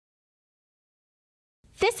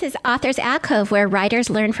This is Author's Alcove, where writers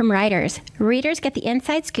learn from writers. Readers get the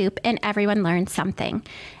inside scoop, and everyone learns something.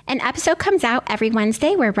 An episode comes out every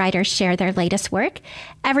Wednesday, where writers share their latest work.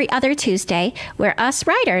 Every other Tuesday, where us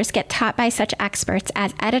writers get taught by such experts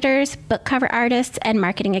as editors, book cover artists, and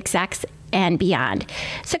marketing execs, and beyond.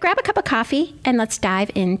 So grab a cup of coffee, and let's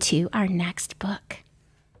dive into our next book.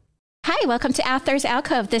 Hi, welcome to Author's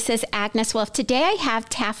Alcove. This is Agnes Wolf. Today I have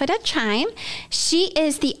Taffeta Chime. She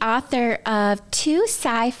is the author of two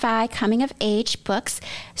sci-fi coming-of-age books,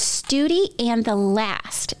 Studi and The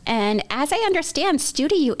Last. And as I understand,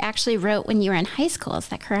 Studi you actually wrote when you were in high school. Is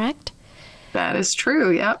that correct? That is true,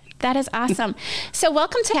 yep. That is awesome. So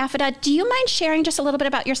welcome to Taffeta. Do you mind sharing just a little bit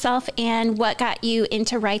about yourself and what got you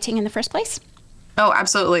into writing in the first place? Oh,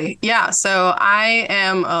 absolutely. Yeah. So I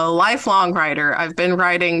am a lifelong writer. I've been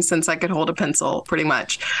writing since I could hold a pencil, pretty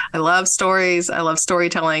much. I love stories. I love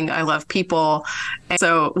storytelling. I love people. And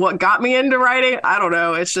so what got me into writing? I don't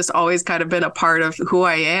know. It's just always kind of been a part of who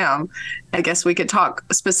I am. I guess we could talk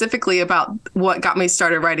specifically about what got me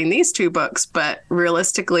started writing these two books. But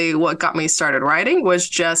realistically, what got me started writing was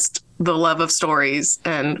just the love of stories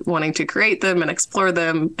and wanting to create them and explore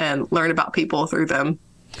them and learn about people through them.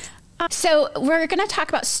 So we're going to talk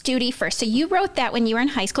about Studi first. So you wrote that when you were in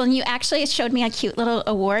high school, and you actually showed me a cute little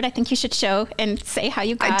award. I think you should show and say how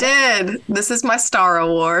you got it. I did. This is my star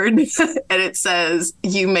award, and it says,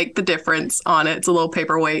 "You make the difference" on it. It's a little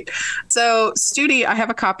paperweight. So Studi, I have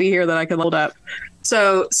a copy here that I can hold up.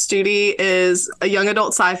 So Studi is a young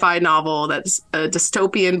adult sci-fi novel that's a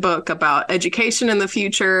dystopian book about education in the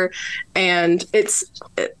future. And it's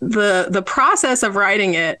the process of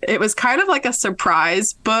writing it. It was kind of like a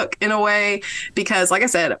surprise book in a way, because like I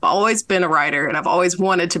said, I've always been a writer and I've always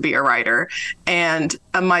wanted to be a writer. And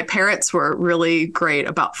my parents were really great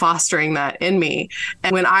about fostering that in me.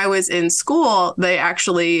 And when I was in school, they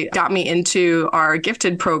actually got me into our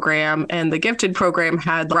gifted program, and the gifted program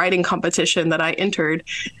had a writing competition that I entered.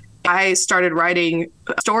 I started writing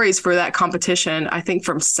stories for that competition, I think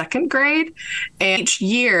from second grade. And each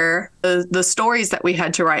year, the stories that we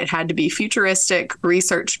had to write had to be futuristic,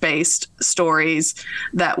 research-based stories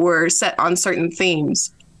that were set on certain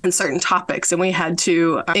themes and certain topics. And we had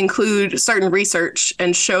to include certain research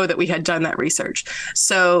and show that we had done that research.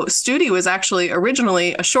 So Studi was actually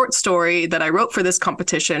originally a short story that I wrote for this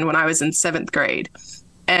competition when I was in seventh grade.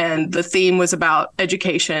 And the theme was about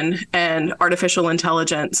education and artificial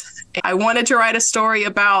intelligence. I wanted to write a story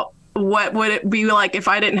about what would it be like if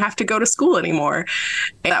I didn't have to go to school anymore.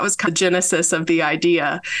 And that was kind of the genesis of the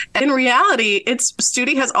idea. And in reality,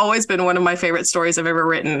 Studi has always been one of my favorite stories I've ever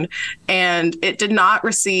written. And it did not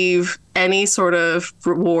receive any sort of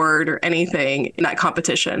reward or anything in that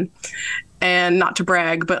competition. And not to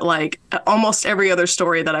brag, but like almost every other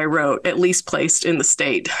story that I wrote at least placed in the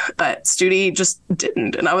state. But Studi just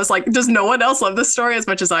didn't. And I was like, does no one else love this story as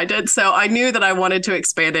much as I did? So I knew that I wanted to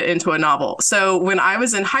expand it into a novel. So when I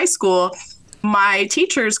was in high school, my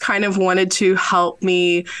teachers kind of wanted to help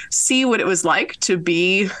me see what it was like to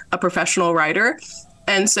be a professional writer.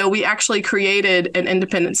 And so we actually created an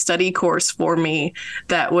independent study course for me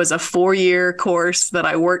that was a 4-year course that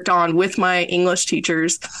I worked on with my English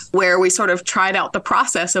teachers, where we sort of tried out the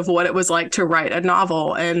process of what it was like to write a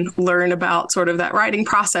novel and learn about sort of that writing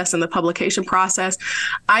process and the publication process.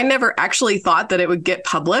 I never actually thought that it would get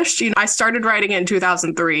published. You know, I started writing it in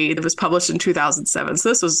 2003. It was published in 2007. So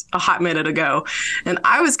this was a hot minute ago. And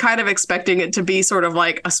I was kind of expecting it to be sort of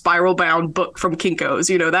like a spiral bound book from Kinko's,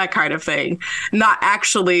 you know, that kind of thing. Not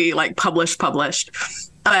actually like published.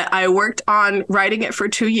 I worked on writing it for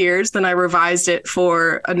 2 years. Then I revised it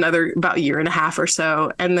for another about a year and a half or so,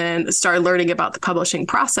 and then started learning about the publishing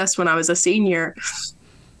process when I was a senior.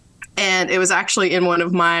 And it was actually in one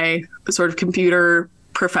of my sort of computer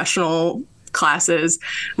professional classes,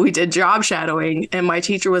 we did job shadowing, and my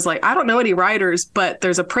teacher was like, I don't know any writers, but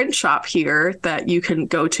there's a print shop here that you can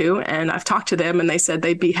go to. And I've talked to them, and they said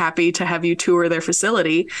they'd be happy to have you tour their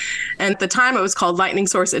facility. And at the time it was called Lightning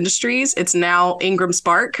Source Industries. It's now Ingram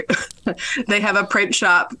Spark. They have a print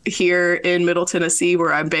shop here in Middle Tennessee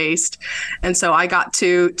where I'm based. And so I got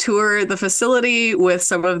to tour the facility with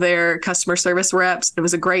some of their customer service reps. It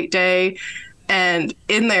was a great day. And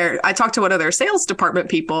in there, I talked to one of their sales department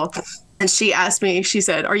people, and she asked me, she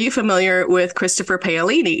said, "Are you familiar with Christopher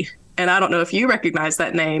Paolini?" And I don't know if you recognize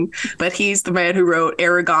that name, but he's the man who wrote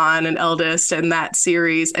Aragon and Eldest and that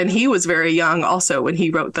series. And he was very young also when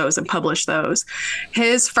he wrote those and published those.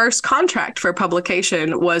 His first contract for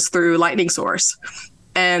publication was through Lightning Source.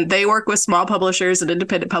 And they work with small publishers and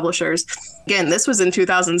independent publishers. Again, this was in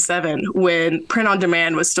 2007 when print on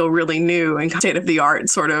demand was still really new and state of the art,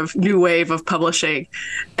 sort of new wave of publishing.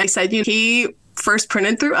 And he said, he first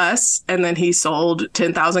printed through us, and then he sold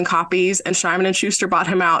 10,000 copies, and Simon and Schuster bought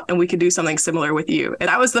him out, and we could do something similar with you. And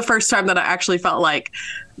that was the first time that I actually felt like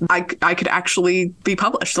I could actually be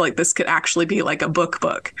published. Like this could actually be like a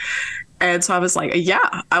book. And so I was like,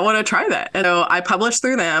 yeah, I want to try that. And so I published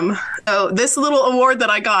through them. So this little award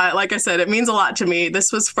that I got, like I said, it means a lot to me.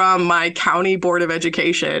 This was from my county board of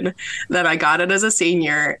education that I got it as a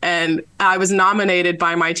senior. And I was nominated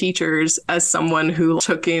by my teachers as someone who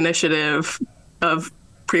took the initiative of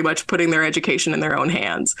pretty much putting their education in their own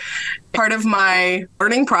hands. Part of my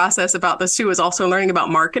learning process about this too is also learning about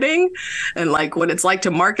marketing and like what it's like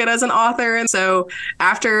to market as an author. And so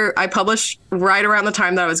after I published right around the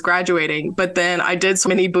time that I was graduating, but then I did so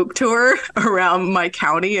many book tour around my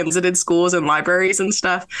county and visited schools and libraries and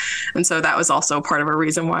stuff. And so that was also part of a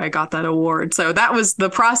reason why I got that award. So that was the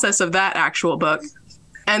process of that actual book.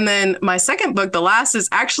 And then my second book, The Last, is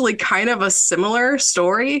actually kind of a similar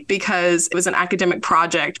story because it was an academic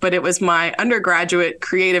project, but it was my undergraduate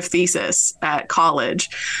creative thesis at college.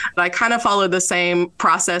 But I kind of followed the same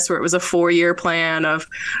process where it was a 4-year plan of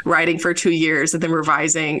writing for 2 years and then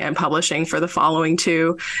revising and publishing for the following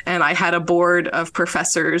 2. And I had a board of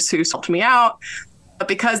professors who helped me out. But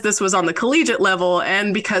because this was on the collegiate level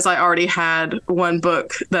and because I already had one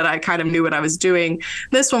book that I kind of knew what I was doing,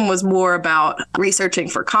 this one was more about researching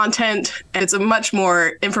for content. And it's a much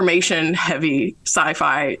more information heavy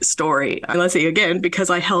sci-fi story. And let's see, again, because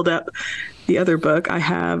I held up the other book, I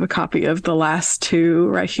have a copy of The Last 2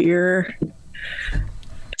 right here.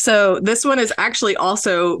 So this one is actually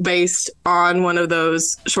also based on one of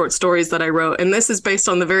those short stories that I wrote. And this is based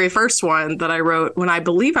on the very first one that I wrote when I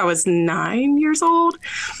believe I was 9 years old.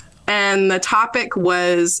 And the topic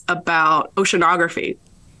was about oceanography.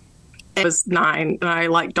 I was 9 and I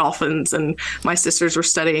liked dolphins and my sisters were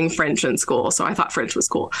studying French in school. So I thought French was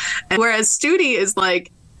cool. And whereas Studi is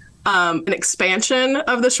like an expansion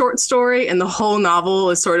of the short story and the whole novel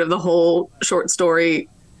is sort of the whole short story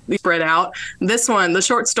spread out. This one, the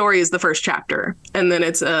short story is the first chapter, and then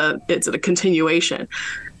it's a continuation.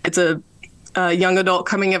 It's a young adult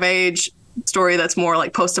coming of age story that's more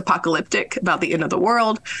like post-apocalyptic about the end of the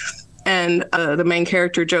world. And the main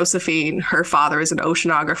character, Josephine, her father is an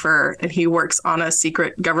oceanographer, and he works on a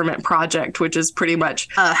secret government project, which is pretty much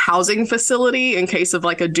a housing facility in case of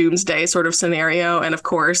like a doomsday sort of scenario. And of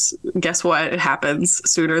course, guess what? It happens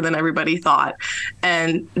sooner than everybody thought.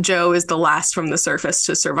 And Jo is the last from the surface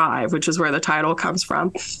to survive, which is where the title comes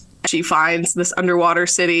from. She finds this underwater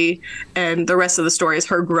city, and the rest of the story is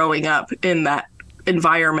her growing up in that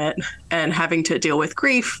environment and having to deal with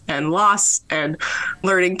grief and loss and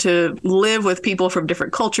learning to live with people from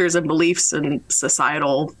different cultures and beliefs and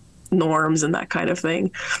societal norms and that kind of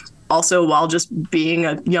thing. Also, while just being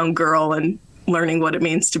a young girl and learning what it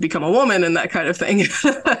means to become a woman and that kind of thing.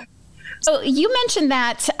 So you mentioned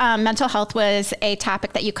that mental health was a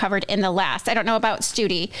topic that you covered in The Last. I don't know about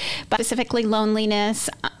Studi, but specifically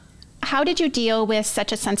loneliness. How did you deal with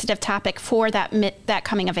such a sensitive topic for that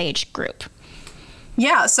coming of age group?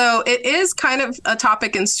 Yeah, so it is kind of a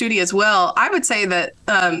topic in Studi as well. I would say that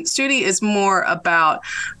Studi is more about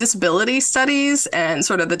disability studies and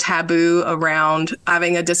sort of the taboo around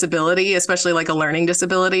having a disability, especially like a learning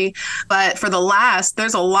disability. But for The Last,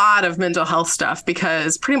 there's a lot of mental health stuff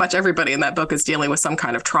because pretty much everybody in that book is dealing with some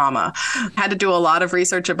kind of trauma. I had to do a lot of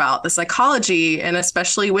research about the psychology and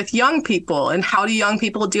especially with young people and how do young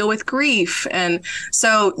people deal with grief. And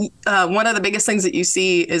so one of the biggest things that you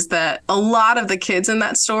see is that a lot of the kids in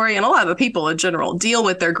that story and a lot of the people in general deal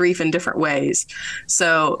with their grief in different ways.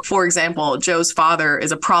 So, for example, Jo's father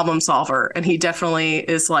is a problem solver, and he definitely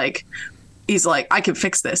is like, he's like, I can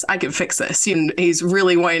fix this. I can fix this. And he's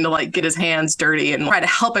really wanting to like get his hands dirty and try to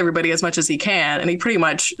help everybody as much as he can. And he pretty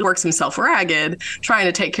much works himself ragged, trying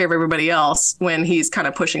to take care of everybody else when he's kind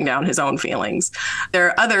of pushing down his own feelings. There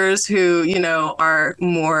are others who, you know, are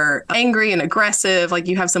more angry and aggressive. Like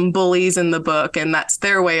you have some bullies in the book, and that's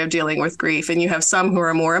their way of dealing with grief. And you have some who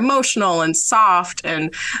are more emotional and soft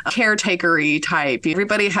and caretaker-y type.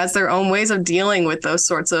 Everybody has their own ways of dealing with those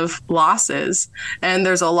sorts of losses. And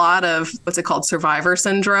there's a lot of what's it called, survivor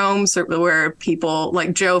syndrome, where people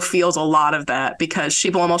like Jo feels a lot of that because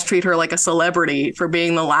people almost treat her like a celebrity for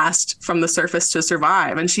being the last from the surface to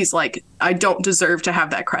survive. And she's like, I don't deserve to have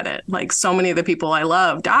that credit. Like so many of the people I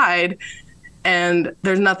love died and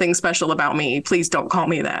there's nothing special about me. Please don't call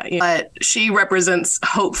me that. But she represents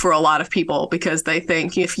hope for a lot of people because they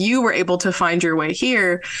think if you were able to find your way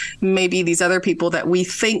here, maybe these other people that we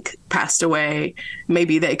think passed away,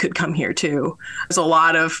 maybe they could come here too. There's a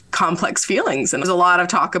lot of complex feelings, and there's a lot of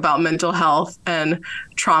talk about mental health and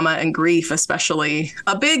trauma and grief, especially.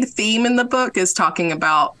 A big theme in the book is talking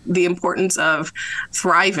about the importance of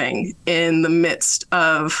thriving in the midst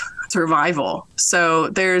of survival. So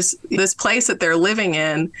there's this place that they're living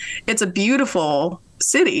in. It's a beautiful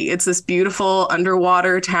city. It's this beautiful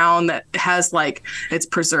underwater town that has it's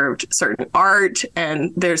preserved certain art,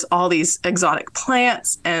 and there's all these exotic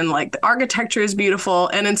plants, and the architecture is beautiful.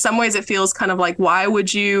 And in some ways it feels kind of like, why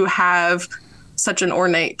would you have such an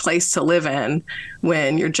ornate place to live in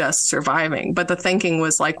when you're just surviving? But the thinking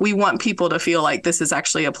was we want people to feel like this is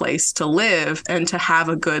actually a place to live and to have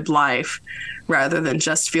a good life, rather than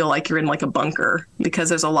just feel like you're in a bunker, because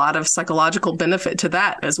there's a lot of psychological benefit to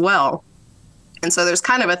that as well. And so there's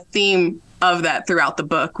kind of a theme of that throughout the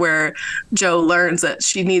book, where Jo learns that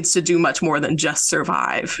she needs to do much more than just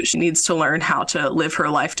survive. She needs to learn how to live her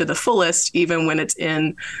life to the fullest, even when it's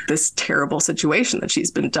in this terrible situation that she's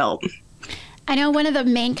been dealt. I know one of the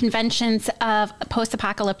main conventions of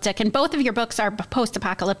post-apocalyptic, and both of your books are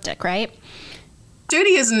post-apocalyptic, right?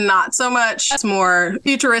 Duty is not so much. It's more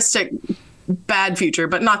futuristic, bad future,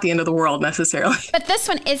 but not the end of the world necessarily. But this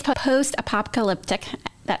one is post-apocalyptic.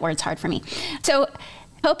 That word's hard for me. So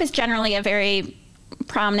hope is generally a very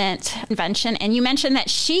prominent invention. And you mentioned that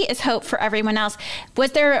she is hope for everyone else.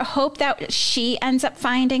 Was there hope that she ends up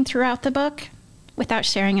finding throughout the book, without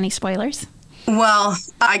sharing any spoilers? Well,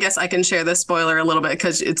 I guess I can share this spoiler a little bit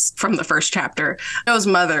because it's from the first chapter. Jo's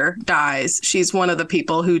mother dies. She's one of the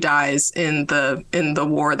people who dies in the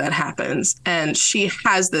war that happens. And she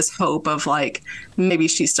has this hope of maybe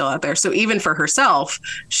she's still out there. So even for herself,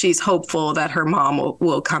 she's hopeful that her mom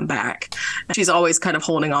will come back. She's always kind of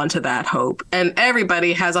holding on to that hope. And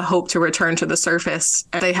everybody has a hope to return to the surface.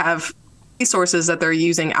 They have resources that they're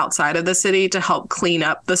using outside of the city to help clean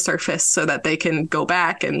up the surface so that they can go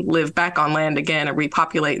back and live back on land again and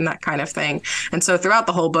repopulate and that kind of thing. And so throughout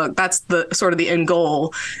the whole book, that's the sort of the end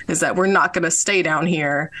goal, is that we're not going to stay down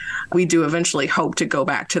here. We do eventually hope to go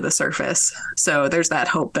back to the surface. So there's that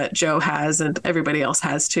hope that Jo has, and everybody else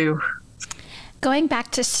has too. Going back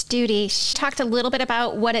to Studi, she talked a little bit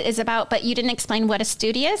about what it is about, but you didn't explain what a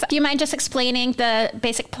Studi is. Do you mind just explaining the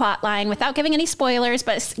basic plot line without giving any spoilers,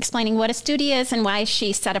 but explaining what a Studi is and why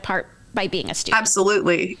she's set apart by being a student?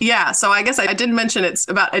 Absolutely. Yeah. So I guess I did mention it's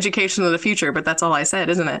about education of the future, but that's all I said,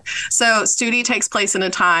 isn't it? So Studi takes place in a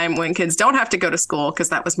time when kids don't have to go to school, because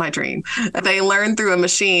that was my dream. They learn through a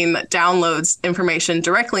machine that downloads information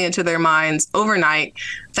directly into their minds overnight,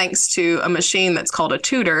 thanks to a machine that's called a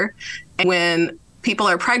tutor. When people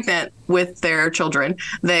are pregnant with their children,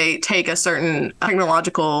 they take a certain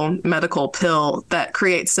technological medical pill that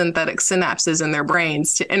creates synthetic synapses in their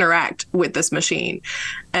brains to interact with this machine.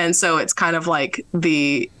 And so it's kind of like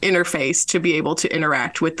the interface to be able to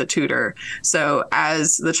interact with the tutor. So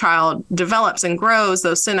as the child develops and grows,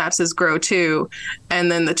 those synapses grow too.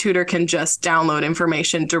 And then the tutor can just download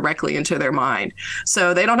information directly into their mind.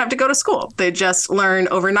 So they don't have to go to school. They just learn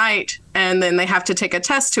overnight, and then they have to take a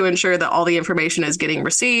test to ensure that all the information is getting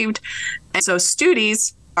received. And so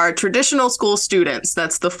Studis are traditional school students.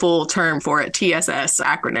 That's the full term for it, TSS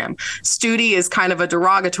acronym. Studi is kind of a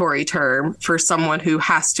derogatory term for someone who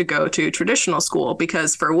has to go to traditional school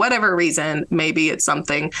because for whatever reason, maybe it's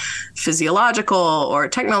something physiological or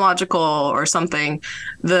technological or something,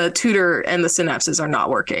 the tutor and the synapses are not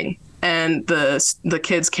working. And the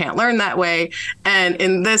kids can't learn that way. And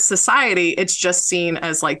in this society, it's just seen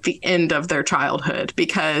as like the end of their childhood,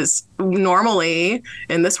 because normally,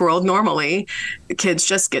 in this world, kids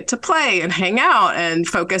just get to play and hang out and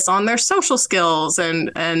focus on their social skills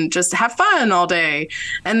and just have fun all day.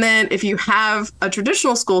 And then if you have a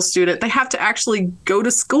traditional school student, they have to actually go to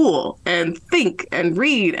school and think and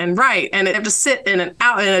read and write, and they have to sit in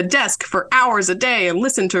a desk for hours a day and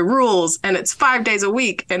listen to rules. And it's 5 days a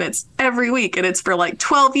week, and it's every week, and it's for like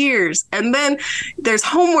 12 years. And then there's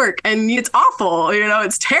homework, and it's awful,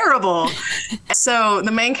 it's terrible. So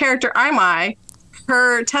the main character, Imai,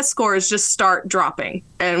 her test scores just start dropping,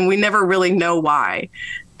 and we never really know why.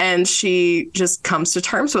 And she just comes to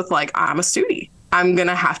terms with like, I'm a Studi. I'm going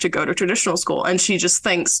to have to go to traditional school. And she just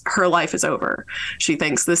thinks her life is over. She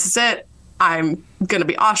thinks this is it. I'm going to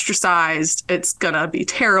be ostracized. It's going to be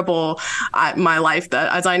terrible. My life,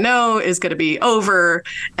 that as I know, is going to be over.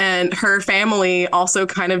 And her family also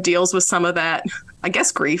kind of deals with some of that I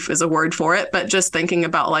guess grief is a word for it, but just thinking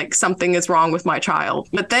about like something is wrong with my child.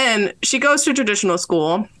 But then she goes to traditional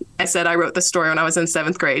school. I said I wrote this story when I was in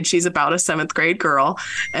 7th grade. She's about a 7th grade girl,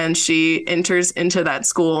 and she enters into that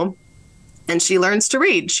school and she learns to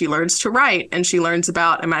read, she learns to write, and she learns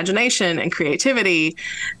about imagination and creativity.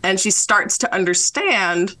 And she starts to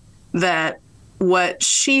understand that what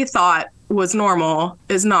she thought was normal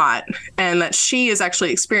is not, and that she is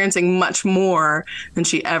actually experiencing much more than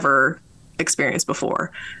she ever experienced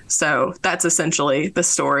before. So that's essentially the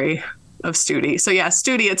story of Studi. So yeah,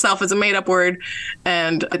 Studi itself is a made-up word,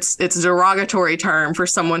 and it's a derogatory term for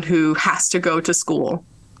someone who has to go to school.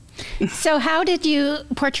 So how did you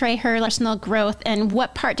portray her personal growth, and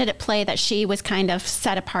what part did it play that she was kind of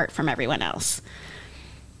set apart from everyone else?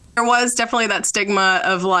 There was definitely that stigma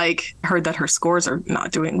of like, heard that her scores are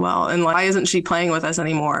not doing well, and like, why isn't she playing with us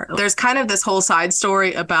anymore? There's kind of this whole side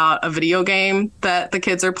story about a video game that the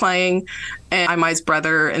kids are playing, and Imai's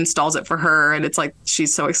brother installs it for her, and it's like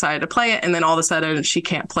she's so excited to play it, and then all of a sudden she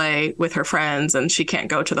can't play with her friends, and she can't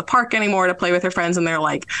go to the park anymore to play with her friends, and they're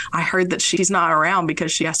like, I heard that she's not around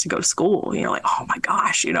because she has to go to school. And you're like, oh my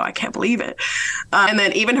gosh, I can't believe it. And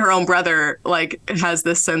then even her own brother like has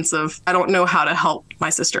this sense of, I don't know how to help my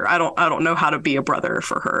sister. I don't know how to be a brother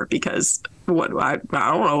for her because I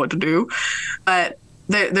don't know what to do. But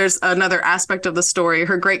there's another aspect of the story.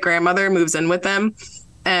 Her great grandmother moves in with them,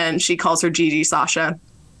 and she calls her Gigi Sasha.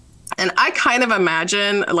 And I kind of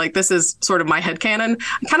imagine, like, this is sort of my headcanon,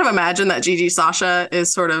 I kind of imagine that Gigi Sasha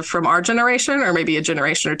is sort of from our generation, or maybe a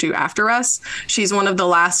generation or two after us. She's one of the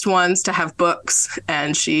last ones to have books,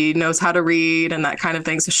 and she knows how to read and that kind of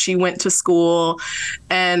thing. So she went to school.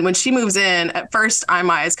 And when she moves in, at first,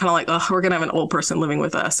 Imai is kind of like, oh, we're going to have an old person living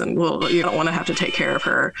with us, and you don't want to have to take care of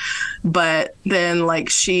her. But then, like,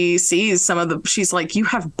 she sees she's like, you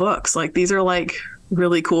have books. Like, these are like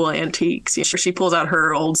really cool antiques. She pulls out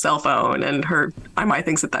her old cell phone, and Imai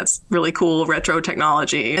thinks that that's really cool retro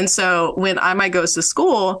technology. And so when Imai goes to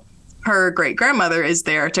school, her great grandmother is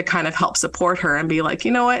there to kind of help support her and be like,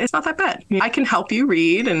 you know what, it's not that bad. I can help you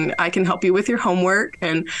read, and I can help you with your homework.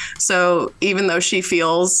 And so even though she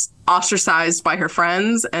feels ostracized by her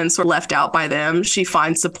friends and sort of left out by them, she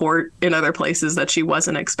finds support in other places that she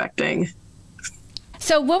wasn't expecting.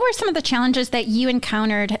 So what were some of the challenges that you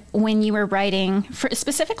encountered when you were writing,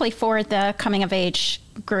 specifically for the coming of age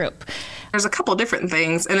group? There's a couple different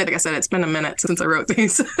things. And like I said, it's been a minute since I wrote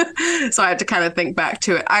these. So I had to kind of think back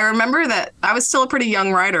to it. I remember that I was still a pretty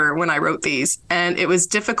young writer when I wrote these, and it was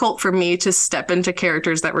difficult for me to step into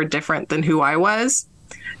characters that were different than who I was.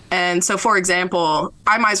 And so, for example,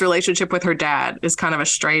 Imai's relationship with her dad is kind of a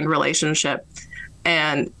strained relationship.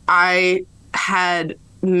 And I had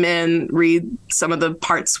men read some of the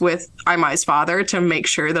parts with Imai's father to make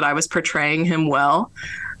sure that I was portraying him well.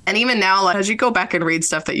 And even now, like, as you go back and read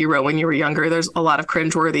stuff that you wrote when you were younger, there's a lot of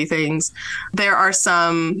cringeworthy things. There are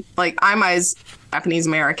some, like, Imai's Japanese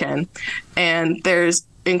American, and there's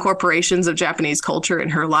incorporations of Japanese culture in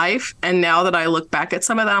her life. And now that I look back at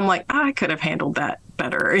some of that, I'm like, I could have handled that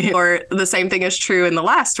better. Or the same thing is true in the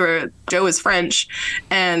last, where Joe is French.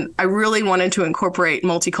 And I really wanted to incorporate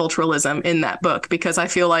multiculturalism in that book, because I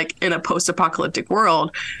feel like in a post-apocalyptic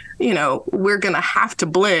world, we're going to have to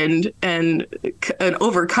blend and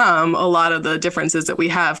overcome a lot of the differences that we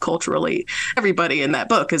have culturally. Everybody in that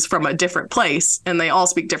book is from a different place, and they all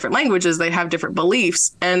speak different languages. They have different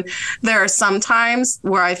beliefs. And there are some times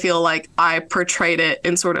where I feel like I portrayed it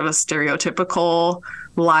in sort of a stereotypical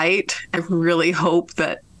light. I really hope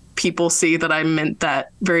that people see that I meant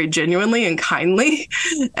that very genuinely and kindly.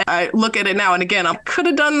 I look at it now and again, I could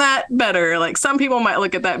have done that better. Like, some people might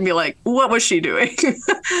look at that and be like, what was she doing?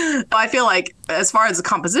 I feel like as far as the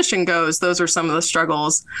composition goes, those are some of the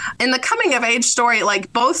struggles. In the coming of age story,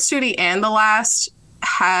 like, both Studi and The Last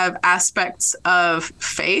have aspects of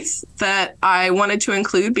faith that I wanted to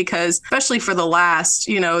include, because especially for The Last,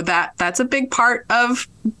 that's a big part of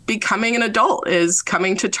becoming an adult, is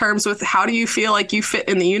coming to terms with how do you feel like you fit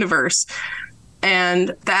in the universe.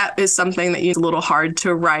 And that is something that is a little hard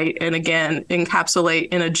to write and, again, encapsulate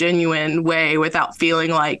in a genuine way without feeling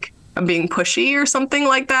like I'm being pushy or something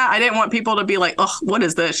like that. I didn't want people to be like, oh, what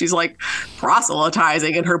is this? She's like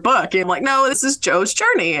proselytizing in her book. And I'm like, no, this is Joe's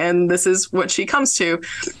journey, and this is what she comes to.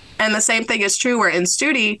 And the same thing is true where in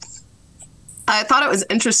Studi, I thought it was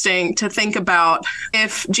interesting to think about,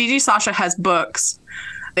 if Gigi Sasha has books,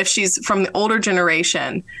 if she's from the older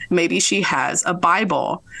generation, maybe she has a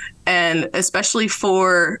Bible. And especially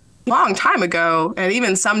for a long time ago, and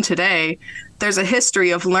even some today, there's a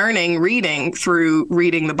history of learning reading through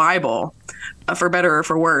reading the Bible. for better or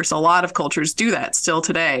for worse. A lot of cultures do that still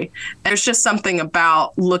today. There's just something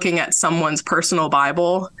about looking at someone's personal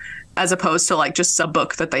Bible as opposed to like just a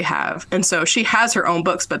book that they have. And so she has her own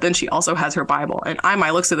books, but then she also has her Bible. And I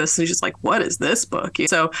might looks at this and she's like, what is this book?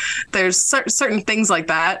 So there's certain things like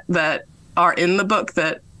that that are in the book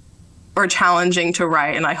that are challenging to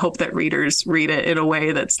write. And I hope that readers read it in a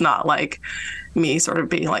way that's not like me sort of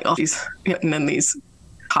being like, oh, she's getting in these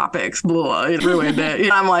topics, blah, it ruined it.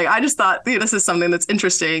 I'm like, I just thought this is something that's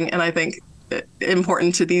interesting and I think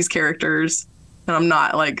important to these characters. And I'm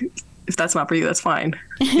not like, if that's not for you, that's fine.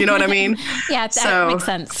 You know what I mean? Yeah, that makes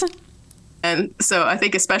sense. And so I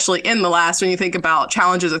think especially in the last, when you think about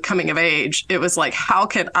challenges of coming of age, it was like, how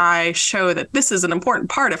can I show that this is an important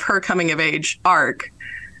part of her coming of age arc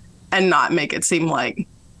and not make it seem like,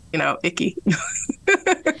 icky.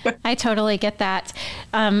 I totally get that.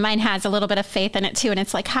 Mine has a little bit of faith in it too. And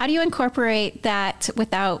it's like, how do you incorporate that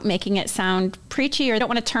without making it sound preachy or don't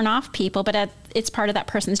want to turn off people, but it's part of that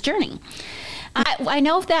person's journey? I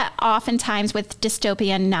know that oftentimes with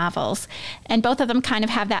dystopian novels, and both of them kind of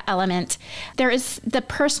have that element, there is the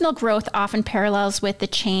personal growth often parallels with the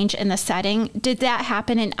change in the setting. Did that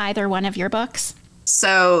happen in either one of your books?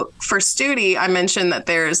 So for Studi, I mentioned that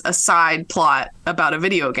there's a side plot about a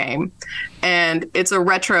video game, and it's a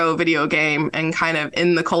retro video game, and kind of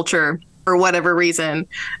in the culture, for whatever reason,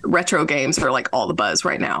 retro games are like all the buzz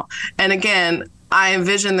right now. And again, I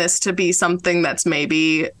envision this to be something that's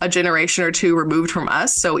maybe a generation or two removed from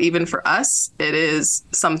us. So even for us, it is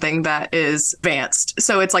something that is advanced.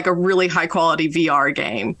 So it's like a really high quality VR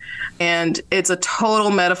game. And it's a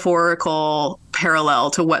total metaphorical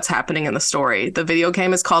parallel to what's happening in the story. The video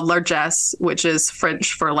game is called largesse, which is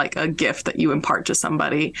French for like a gift that you impart to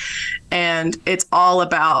somebody. And it's all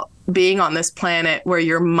about being on this planet where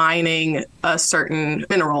you're mining a certain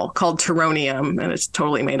mineral called terronium, and it's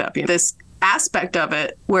totally made up. This aspect of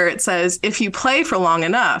it where it says if you play for long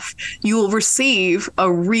enough, you will receive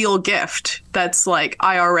a real gift that's like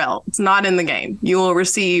IRL. It's not in the game. You will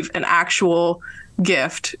receive an actual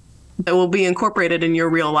gift that will be incorporated in your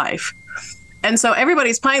real life. And so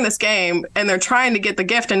everybody's playing this game and they're trying to get the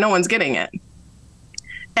gift and no one's getting it.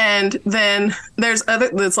 And then there's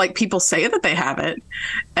like people say that they have it.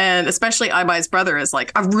 And especially Ibai's brother is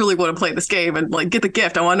like, I really want to play this game and like get the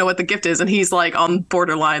gift. I want to know what the gift is. And he's like on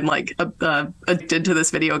borderline, like addicted to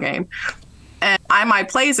this video game. And Imai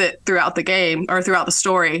plays it throughout the game or throughout the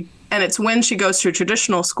story. And it's when she goes to a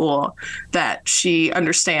traditional school that she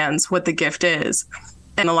understands what the gift is.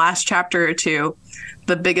 In the last chapter or two,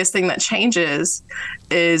 the biggest thing that changes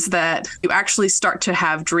is that you actually start to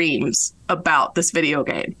have dreams about this video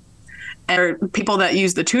game. And people that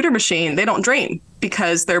use the tutor machine, they don't dream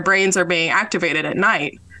because their brains are being activated at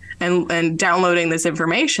night and downloading this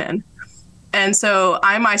information. And so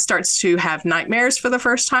Imai starts to have nightmares for the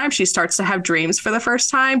first time. She starts to have dreams for the first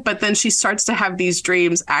time, but then she starts to have these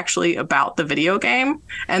dreams actually about the video game.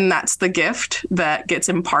 And that's the gift that gets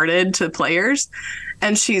imparted to players.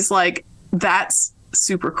 And she's like, that's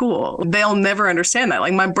super cool. They'll never understand that.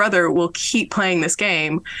 Like my brother will keep playing this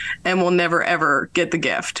game and will never, ever get the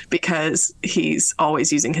gift because he's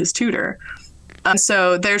always using his tutor.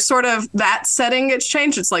 So there's sort of that setting gets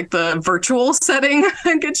changed. It's like the virtual setting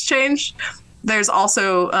gets changed. There's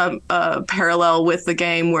also a parallel with the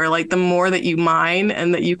game where like the more that you mine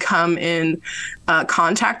and that you come in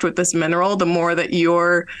contact with this mineral, the more that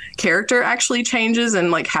your character actually changes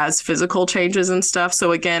and like has physical changes and stuff.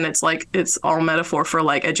 So again, it's like it's all metaphor for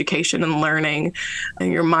like education and learning,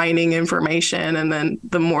 and you're mining information. And then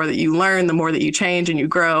the more that you learn, the more that you change and you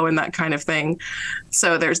grow and that kind of thing.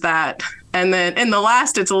 So there's that. And then in the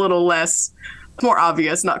last, it's a little less more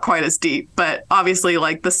obvious, not quite as deep, but obviously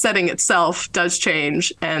like the setting itself does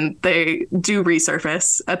change and they do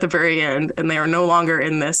resurface at the very end, and they are no longer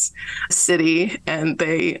in this city and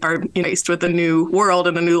they are faced with a new world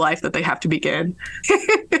and a new life that they have to begin.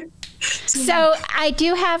 So I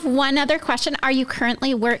do have one other question. Are you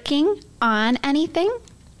currently working on anything?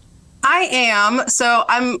 I am. So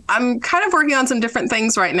I'm kind of working on some different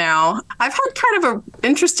things right now. I've had kind of an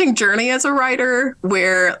interesting journey as a writer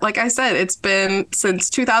where, like I said, it's been since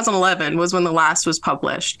 2011 was when the last was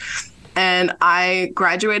published. And I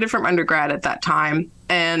graduated from undergrad at that time.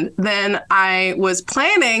 And then I was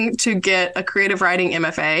planning to get a creative writing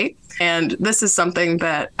MFA. And this is something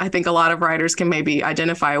that I think a lot of writers can maybe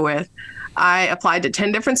identify with. I applied to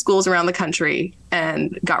 10 different schools around the country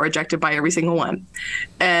and got rejected by every single one.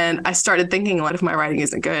 And I started thinking, what if my writing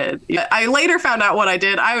isn't good? I later found out what I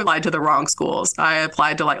did. I applied to the wrong schools. I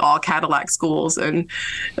applied to like all Cadillac schools, and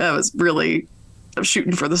that was really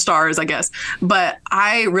shooting for the stars, I guess. But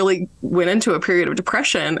I really went into a period of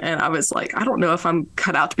depression, and I was like, I don't know if I'm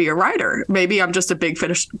cut out to be a writer. Maybe I'm just a big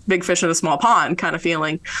fish in a small pond kind of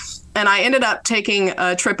feeling. And I ended up taking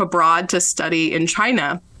a trip abroad to study in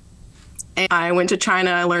China. And I went to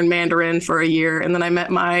China, I learned Mandarin for a year, and then I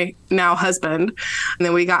met my now husband. And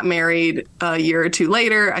then we got married a year or two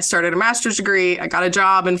later. I started a master's degree. I got a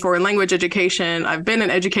job in foreign language education. I've been in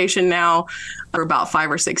education now for about 5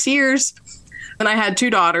 or 6 years. And I had 2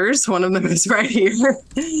 daughters. One of them is right here.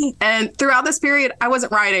 And throughout this period, I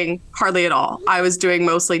wasn't writing hardly at all. I was doing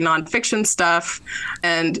mostly nonfiction stuff.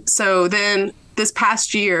 And so then this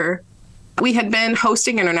past year, we had been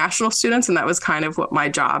hosting international students, and that was kind of what my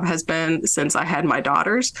job has been since I had my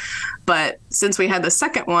daughters. But since we had the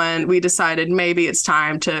second one, we decided maybe it's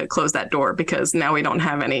time to close that door because now we don't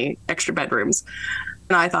have any extra bedrooms.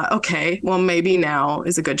 And I thought, okay, well, maybe now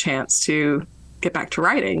is a good chance to get back to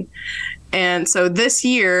writing. And so this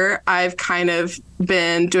year, I've kind of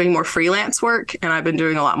been doing more freelance work, and I've been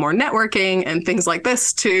doing a lot more networking and things like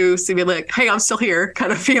this to see me like, hey, I'm still here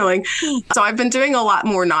kind of feeling. So I've been doing a lot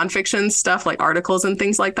more nonfiction stuff like articles and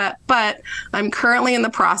things like that. But I'm currently in the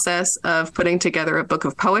process of putting together a book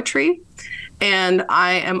of poetry. And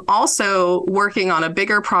I am also working on a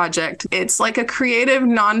bigger project. It's like a creative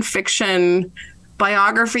nonfiction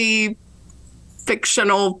biography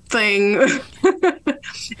fictional thing.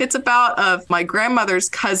 It's about my grandmother's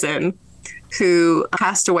cousin who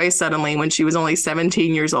passed away suddenly when she was only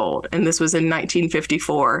 17 years old. And this was in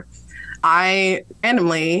 1954. I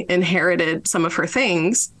randomly inherited some of her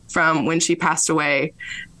things from when she passed away.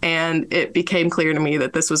 And it became clear to me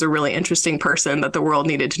that this was a really interesting person that the world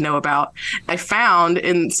needed to know about. I found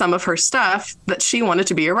in some of her stuff that she wanted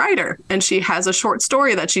to be a writer. And she has a short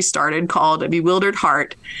story that she started called A Bewildered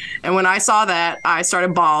Heart. And when I saw that, I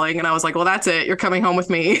started bawling. And I was like, well, that's it. You're coming home with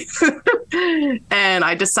me. And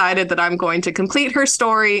I decided that I'm going to complete her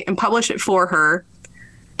story and publish it for her.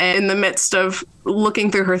 And in the midst of looking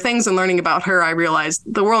through her things and learning about her, I realized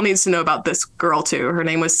the world needs to know about this girl, too. Her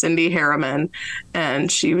name was Cindy Harriman,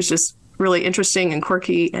 and she was just really interesting and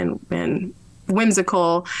quirky and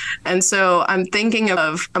whimsical. And so I'm thinking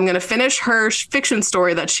of, I'm going to finish her fiction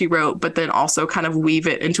story that she wrote, but then also kind of weave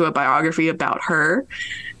it into a biography about her.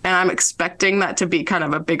 And I'm expecting that to be kind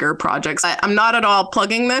of a bigger project. I'm not at all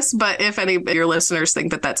plugging this, but if any of your listeners think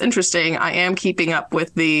that that's interesting, I am keeping up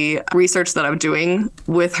with the research that I'm doing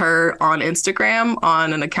with her on Instagram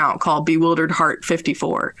on an account called Bewildered Heart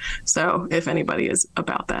 54. So if anybody is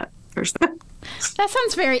about that, there's that. That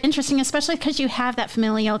sounds very interesting, especially because you have that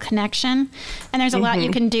familial connection, and there's a lot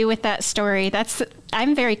you can do with that story.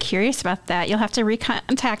 I'm very curious about that. You'll have to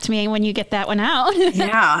recontact me when you get that one out.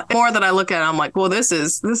 Yeah. The more that I look at it, I'm like, well, this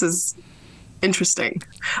is interesting.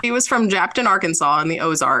 He was from Japton, Arkansas in the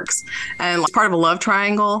Ozarks, and part of a love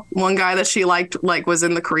triangle. One guy that she liked was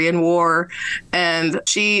in the Korean War, and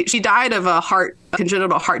she died of a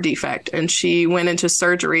congenital heart defect, and she went into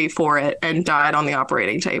surgery for it and died on the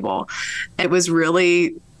operating table. It was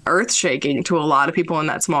really earth-shaking to a lot of people in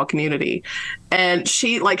that small community. And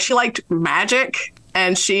she liked magic.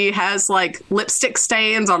 And she has lipstick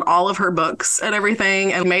stains on all of her books and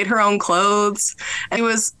everything, and made her own clothes. And she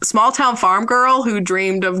was a small town farm girl who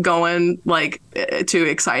dreamed of going to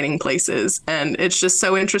exciting places. And it's just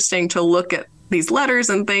so interesting to look at these letters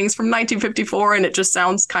and things from 1954. And it just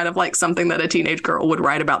sounds kind of like something that a teenage girl would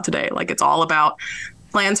write about today. It's all about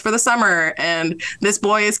plans for the summer, and this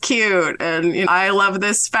boy is cute, and I love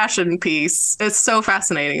this fashion piece. It's so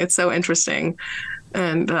fascinating. It's so interesting.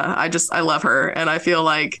 And I love her. And I feel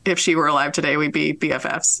like if she were alive today, we'd be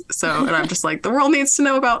BFFs. So, and I'm just like, the world needs to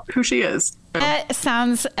know about who she is. That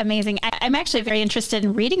sounds amazing. I'm actually very interested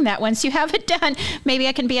in reading that once you have it done. Maybe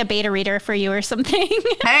I can be a beta reader for you or something.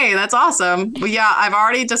 Hey, that's awesome. Well, yeah, I've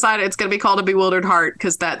already decided it's going to be called A Bewildered Heart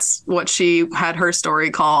because that's what she had her story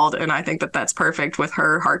called. And I think that that's perfect with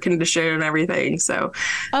her heart condition and everything. So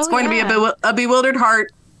it's going to be a Bewildered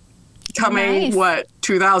Heart coming, nice.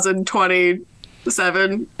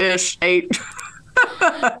 2027-ish, 8.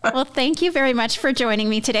 Well, thank you very much for joining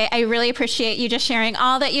me today. I really appreciate you just sharing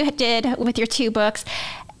all that you did with your 2 books.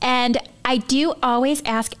 And I do always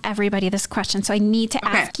ask everybody this question, so I need to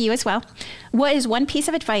ask you as well. What is one piece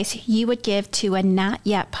of advice you would give to a not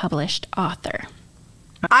yet published author?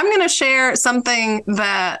 I'm going to share something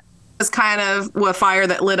that was kind of a fire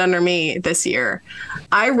that lit under me this year.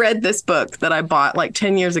 I read this book that I bought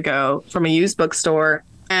 10 years ago from a used bookstore.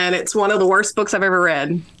 And it's one of the worst books I've ever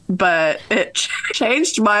read. but it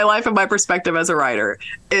changed my life and my perspective as a writer.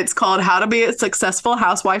 It's called How to Be a Successful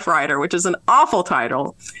Housewife Writer, which is an awful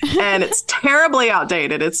title, and it's terribly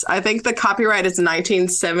outdated. I think the copyright is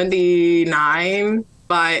 1979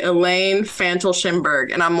 by Elaine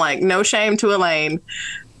Fantel-Schimberg, and I'm like, no shame to Elaine.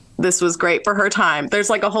 This was great for her time. There's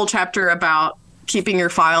like a whole chapter about keeping your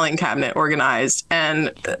filing cabinet organized and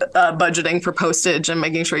budgeting for postage and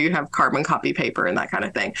making sure you have carbon copy paper and that kind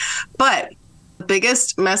of thing. But the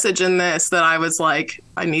biggest message in this that I was like,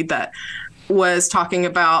 I need that, was talking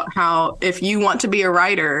about how if you want to be a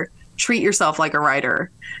writer, treat yourself like a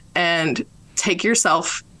writer and take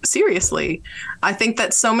yourself seriously. I think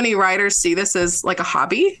that so many writers see this as like a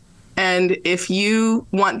hobby. And if you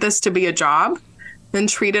want this to be a job, then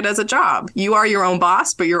treat it as a job. You are your own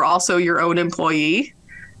boss, but you're also your own employee.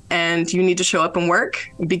 And you need to show up and work,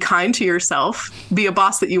 be kind to yourself, be a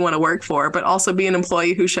boss that you want to work for, but also be an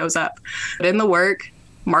employee who shows up. Put in the work,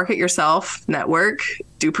 market yourself, network,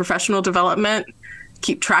 do professional development,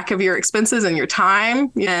 keep track of your expenses and your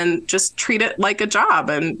time, and just treat it like a job.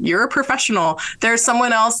 And you're a professional. There's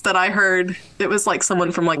someone else that I heard, it was like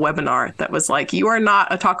someone from like webinar that was like, you are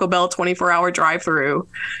not a Taco Bell 24-hour drive-through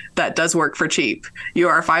that does work for cheap. You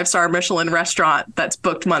are a 5-star Michelin restaurant that's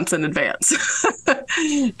booked months in advance.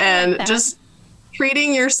 And just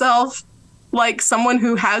treating yourself like someone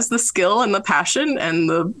who has the skill and the passion and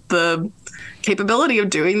the capability of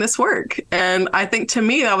doing this work. And I think to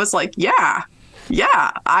me, that was like, yeah,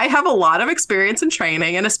 I have a lot of experience in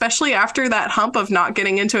training. And especially after that hump of not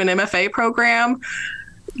getting into an MFA program,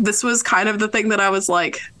 this was kind of the thing that I was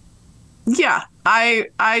like, yeah,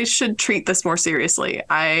 I should treat this more seriously.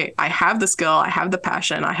 I have the skill, I have the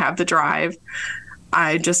passion, I have the drive.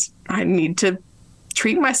 I need to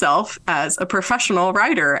treat myself as a professional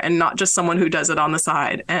writer and not just someone who does it on the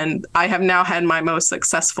side. And I have now had my most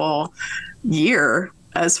successful year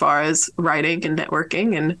as far as writing and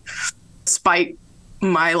networking, and despite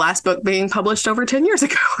my last book being published over 10 years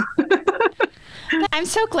ago. I'm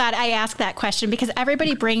so glad I asked that question, because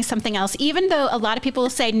everybody brings something else, even though a lot of people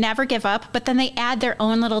say never give up, but then they add their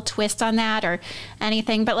own little twist on that or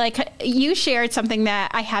anything. But like, you shared something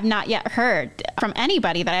that I have not yet heard from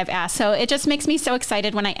anybody that I've asked. So it just makes me so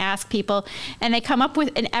excited when I ask people and they come up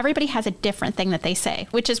with, and everybody has a different thing that they say,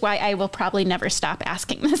 which is why I will probably never stop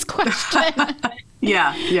asking this question.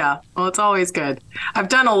 Yeah. Well, it's always good. I've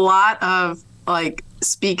done a lot of like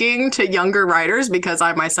speaking to younger writers because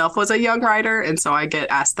I myself was a young writer. And so I get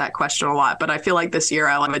asked that question a lot. But I feel like this year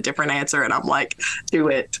I'll have a different answer, and I'm like, do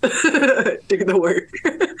it. Do the work.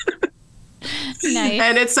 Nice.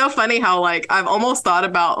 And it's so funny how like I've almost thought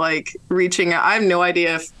about like reaching out. I have no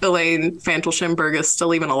idea if Elaine Fantel-Schimberg is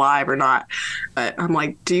still even alive or not. But I'm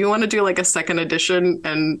like, do you want to do like a second edition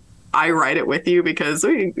and I write it with you, because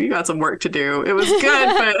we got some work to do. It was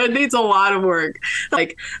good, but it needs a lot of work.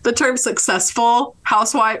 Like the term successful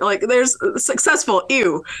housewife, like there's successful,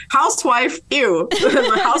 ew. Housewife, ew.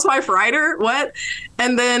 Housewife writer, what?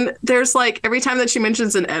 And then there's like every time that she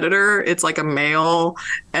mentions an editor, it's like a male,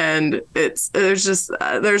 and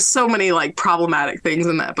there's so many like problematic things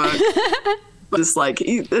in that book. Just like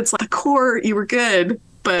it's like the core, you were good,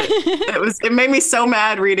 but it made me so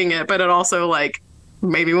mad reading it, but it also like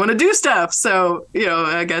made me want to do stuff. So,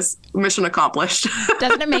 I guess mission accomplished.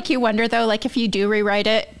 Doesn't it make you wonder, though, like if you do rewrite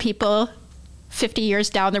it, people 50 years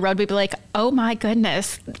down the road would be like, oh, my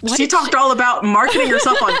goodness. She talked all about marketing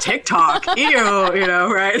yourself on TikTok. Ew,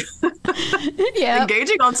 right? Yeah.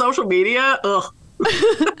 Engaging on social media. Ugh.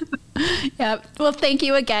 Yeah. Well, thank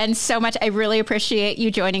you again so much. I really appreciate you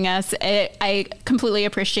joining us. I completely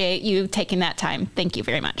appreciate you taking that time. Thank you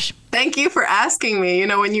very much. Thank you for asking me.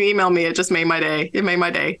 When you email me, it just made my day. It made my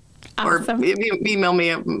day. Awesome. Or email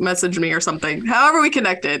me, message me or something. However we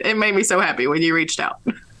connected, it made me so happy when you reached out.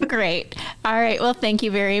 Great. All right. Well, thank you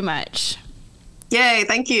very much. Yay.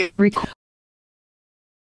 Thank you.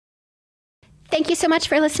 Thank you so much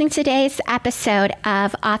for listening to today's episode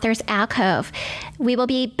of Authors Alcove. We will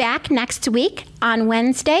be back next week on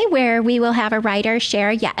Wednesday, where we will have a writer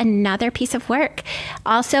share yet another piece of work.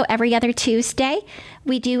 Also, every other Tuesday,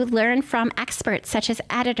 we do learn from experts such as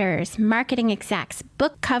editors, marketing execs,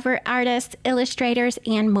 book cover artists, illustrators,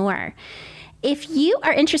 and more. If you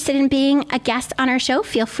are interested in being a guest on our show,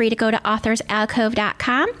 feel free to go to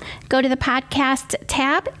authorsalcove.com, go to the podcast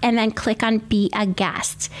tab, and then click on Be a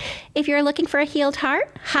Guest. If you're looking for a healed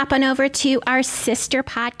heart, hop on over to our sister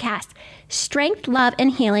podcast, Strength, Love,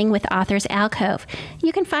 and Healing with Authors Alcove.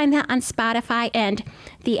 You can find that on Spotify and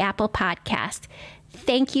the Apple Podcast.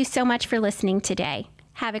 Thank you so much for listening today.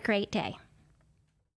 Have a great day.